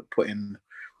just ended up putting,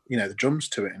 the drums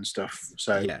to it and stuff.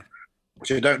 So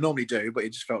which I don't normally do, but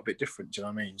it just felt a bit different. Do you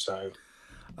know what I mean? So.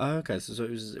 Oh, okay, so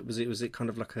was it kind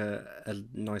of like a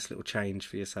nice little change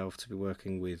for yourself to be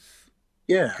working with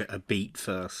a beat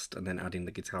first and then adding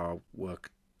the guitar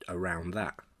work around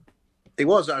that? It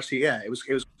was actually, it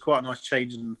was quite a nice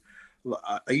change. And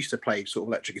I used to play sort of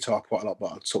electric guitar quite a lot,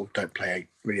 but I sort of don't play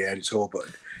really at all. But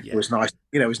it was nice,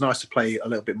 it was nice to play a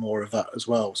little bit more of that as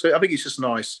well. So I think it's just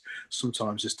nice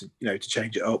sometimes just to to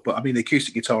change it up. But I mean, the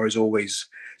acoustic guitar is always.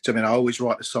 So I mean, I always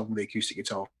write the song with the acoustic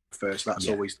guitar first. That's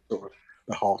always sort of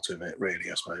the heart of it,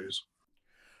 really, I suppose.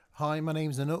 Hi, my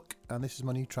name's Nanook, and this is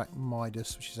my new track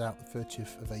Midas, which is out the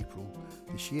 30th of April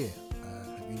this year.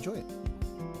 Hope you enjoy it.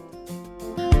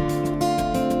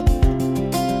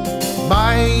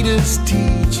 Midas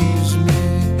teaches me,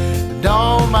 and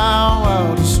all my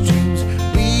wildest dreams,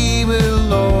 we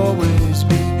will always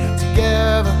be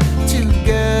together.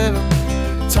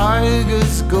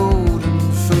 Tiger's golden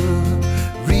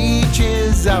fur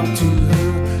reaches out to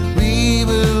her. We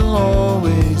will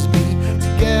always be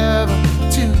together.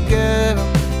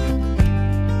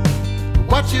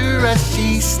 Watch her as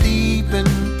she's sleeping.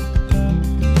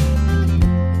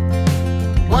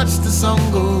 Watch the sun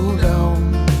go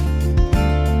down.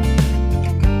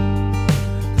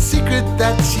 The secret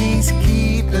that she's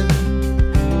keeping,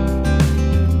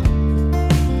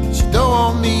 she don't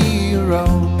want me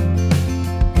around.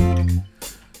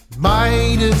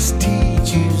 Midas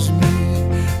teaches me,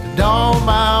 and all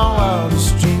my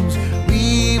wildest dreams,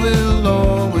 we will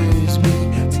always be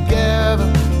together.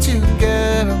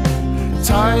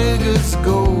 Tiger's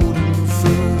golden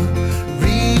fur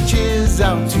reaches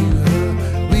out to her.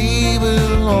 We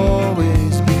will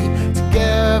always be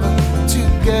together.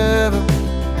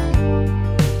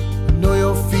 I know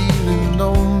you're feeling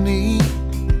lonely.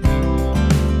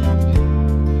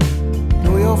 I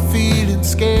know you're feeling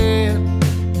scared,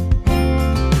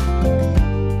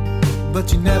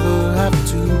 but you never have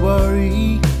to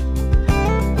worry.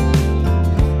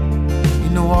 You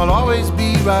know I'll always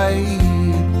be right here.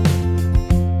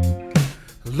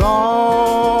 I'll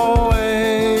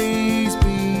always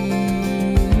be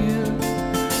here,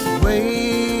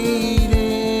 waiting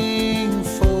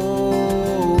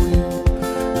for you.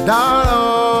 And I'll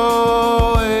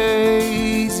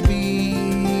always be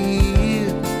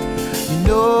here. You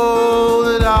know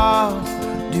that I'll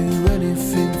do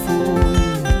anything for you.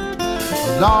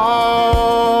 I'll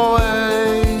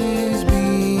always be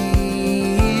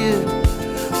here,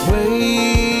 waiting.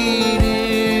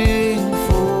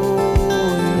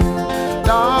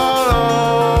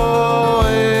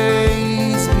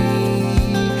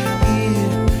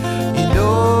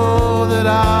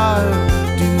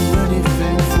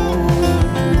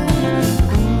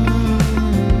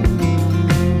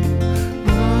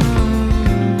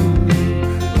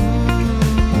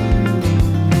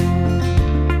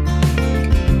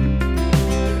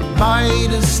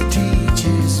 Midas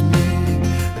teaches me,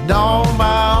 and all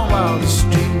my wildest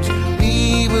dreams,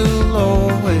 we will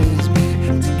always be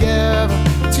together.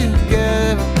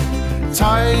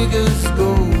 Tiger's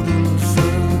golden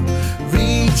fur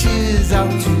reaches out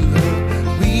to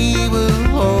her. We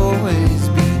will always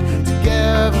be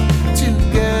together.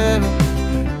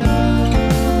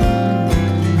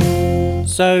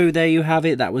 So there you have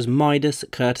it. That was Midas,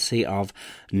 courtesy of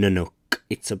Nanook.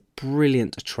 It's a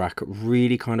brilliant track,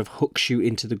 really kind of hooks you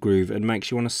into the groove and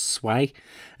makes you want to sway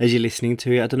as you're listening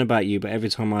to it. I don't know about you, but every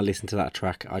time I listen to that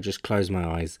track, I just close my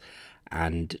eyes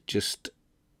and just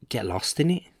get lost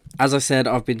in it. As I said,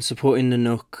 I've been supporting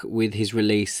Nanook with his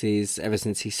releases ever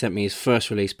since he sent me his first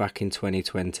release back in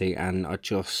 2020, and I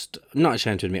just, not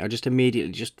ashamed to admit, I just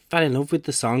immediately just fell in love with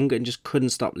the song and just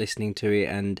couldn't stop listening to it,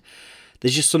 and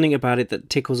there's just something about it that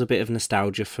tickles a bit of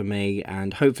nostalgia for me,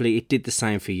 and hopefully it did the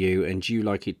same for you and you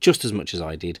like it just as much as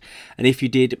I did. And if you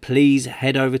did, please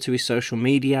head over to his social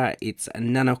media. It's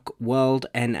Nanook World,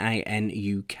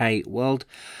 N-A-N-U-K World.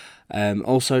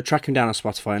 Also, track him down on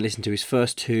Spotify and listen to his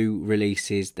first two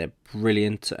releases. They're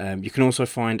brilliant. You can also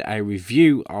find a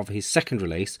review of his second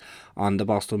release on the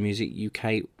Barstool Music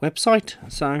UK website.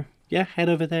 So, yeah, head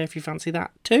over there if you fancy that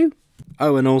too.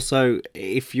 Oh, and also,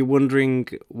 if you're wondering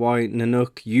why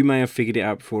Nanook, you may have figured it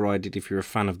out before I did if you're a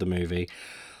fan of the movie.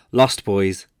 Lost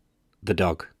Boys, the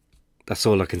dog. That's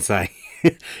all I can say.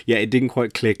 Yeah, it didn't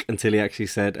quite click until he actually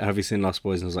said, have you seen Lost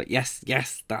Boys? And I was like,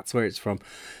 yes, that's where it's from.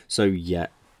 So, yeah,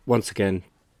 once again,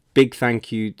 Big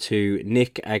thank you to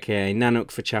Nick, aka Nanook,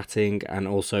 for chatting, and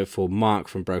also for Mark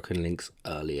from Broken Links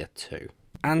earlier too.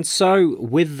 And so,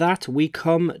 with that, we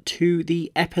come to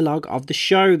the epilogue of the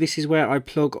show. This is where I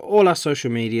plug all our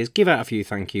social medias, give out a few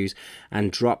thank yous,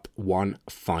 and drop one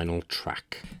final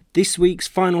track. This week's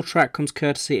final track comes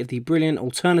courtesy of the brilliant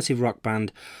alternative rock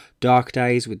band Dark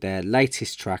Days with their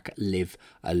latest track, Live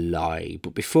a Lie.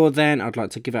 But before then, I'd like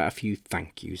to give out a few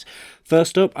thank yous.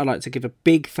 First up, I'd like to give a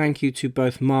big thank you to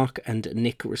both Mark and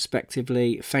Nick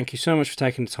respectively. Thank you so much for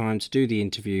taking the time to do the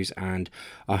interviews, and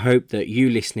I hope that you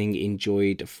listening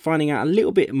enjoyed finding out a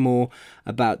little bit more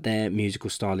about their musical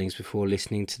stylings before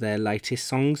listening to their latest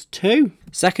songs too.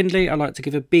 Secondly, I'd like to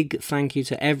give a big thank you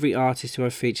to every artist who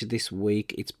I've featured this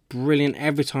week. It's brilliant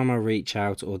every time I reach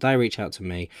out, or they reach out to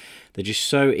me. They're just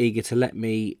so eager to let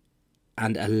me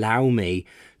and allow me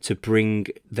to bring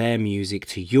their music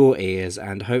to your ears,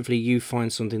 and hopefully you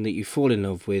find something that you fall in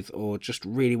love with or just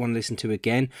really want to listen to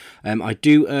again. I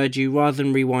do urge you, rather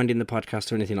than rewinding the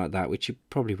podcast or anything like that, which you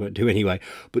probably won't do anyway,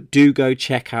 but do go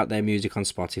check out their music on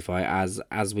Spotify,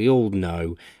 as we all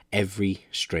know, every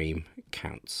stream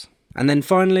counts. And then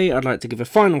finally, I'd like to give a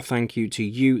final thank you to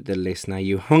you, the listener.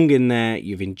 You hung in there,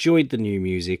 you've enjoyed the new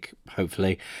music,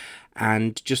 hopefully,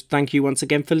 and just thank you once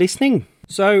again for listening.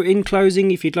 So, in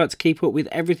closing, if you'd like to keep up with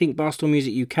everything Barstool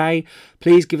Music UK,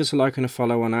 please give us a like and a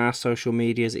follow on our social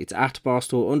medias. It's at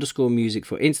Barstool_music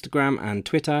for Instagram and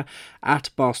Twitter, at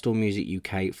Barstool Music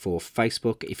UK for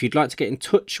Facebook. If you'd like to get in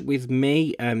touch with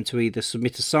me to either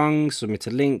submit a song, submit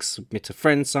a link, submit a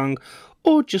friend song,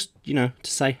 or just, to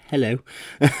say hello,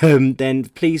 then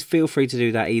please feel free to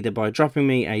do that either by dropping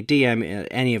me a DM at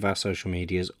any of our social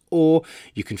medias, or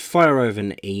you can fire over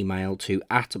an email to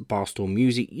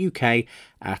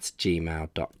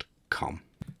barstoolmusicuk@gmail.com.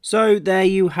 So there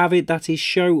you have it. That is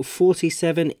show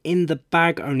 47 in the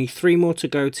bag. Only 3 more to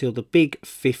go till the big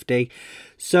 50.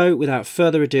 So without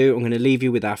further ado, I'm going to leave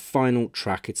you with our final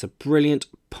track. It's a brilliant,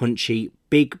 punchy,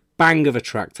 big bang of a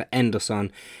track to end us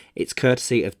on. It's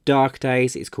courtesy of Dark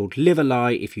Days. It's called Live a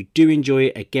Lie. If you do enjoy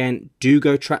it, again, do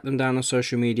go track them down on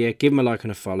social media. Give them a like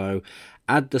and a follow.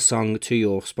 Add the song to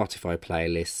your Spotify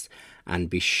playlists, and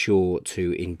be sure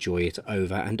to enjoy it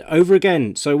over and over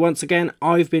again. So once again,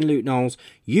 I've been Luke Knowles.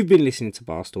 You've been listening to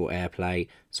Barstool Airplay.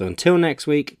 So until next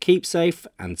week, keep safe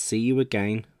and see you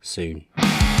again soon.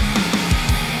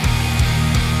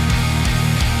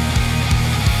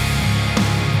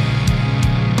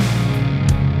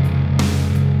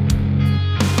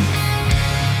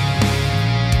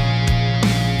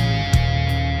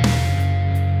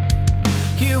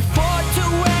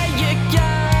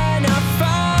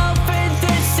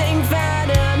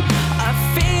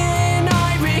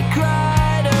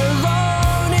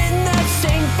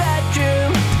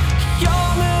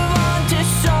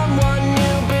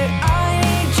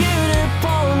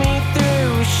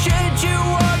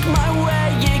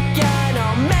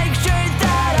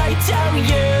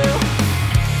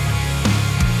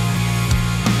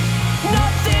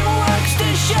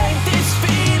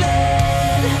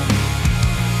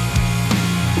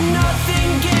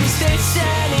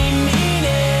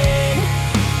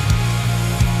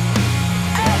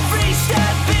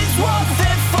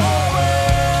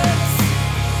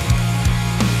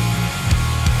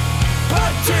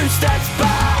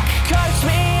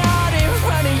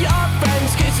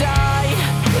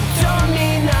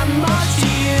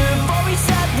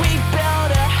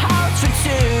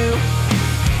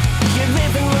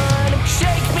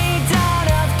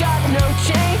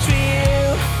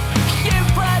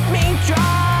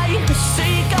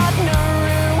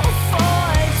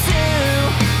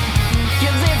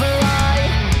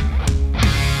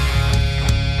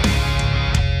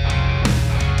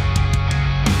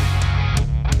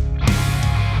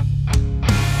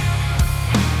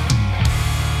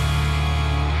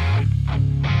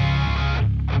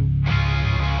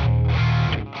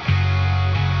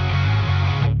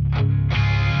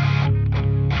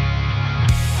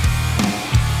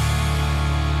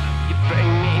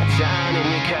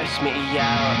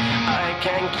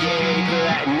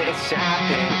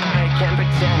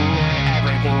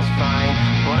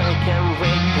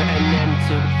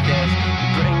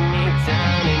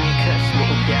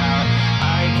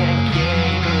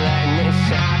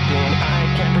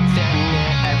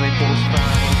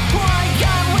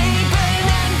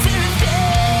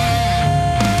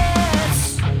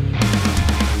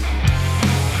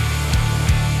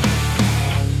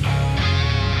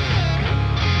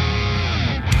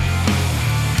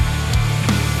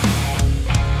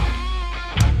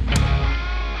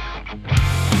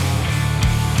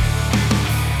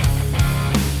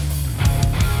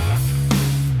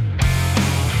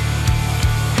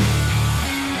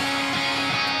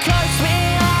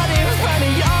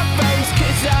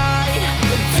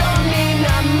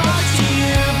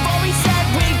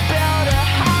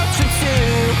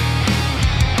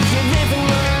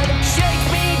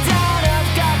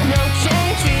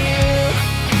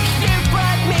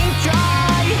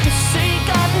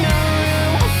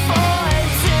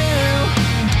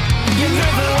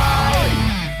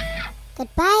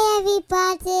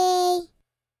 everybody.